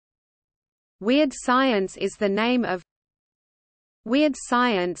Weird Science is the name of Weird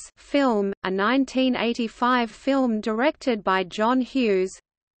Science film, a 1985 film directed by John Hughes.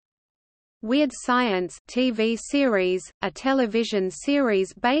 Weird Science TV series, a television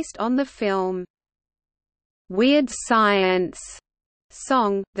series based on the film. Weird Science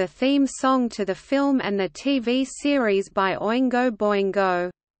song, the theme song to the film and the TV series by Oingo Boingo.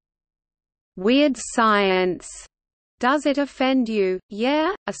 Weird Science. Does It Offend You?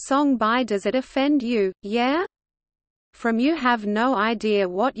 Yeah? A song by Does It Offend You? Yeah? From You Have No Idea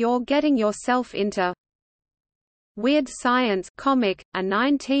What You're Getting Yourself Into. Weird Science comic, a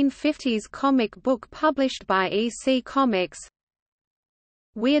 1950s comic book published by EC Comics.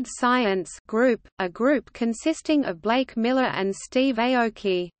 Weird Science Group, a group consisting of Blake Miller and Steve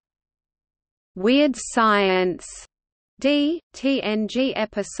Aoki. Weird Science TNG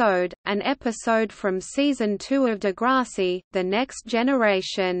episode, an episode from Season 2 of Degrassi, The Next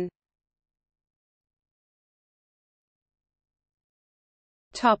Generation.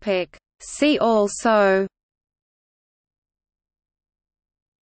 See also: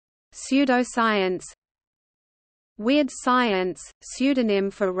 Pseudoscience, Weird Science,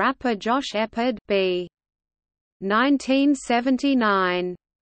 pseudonym for rapper Josh Eppard, b. 1979.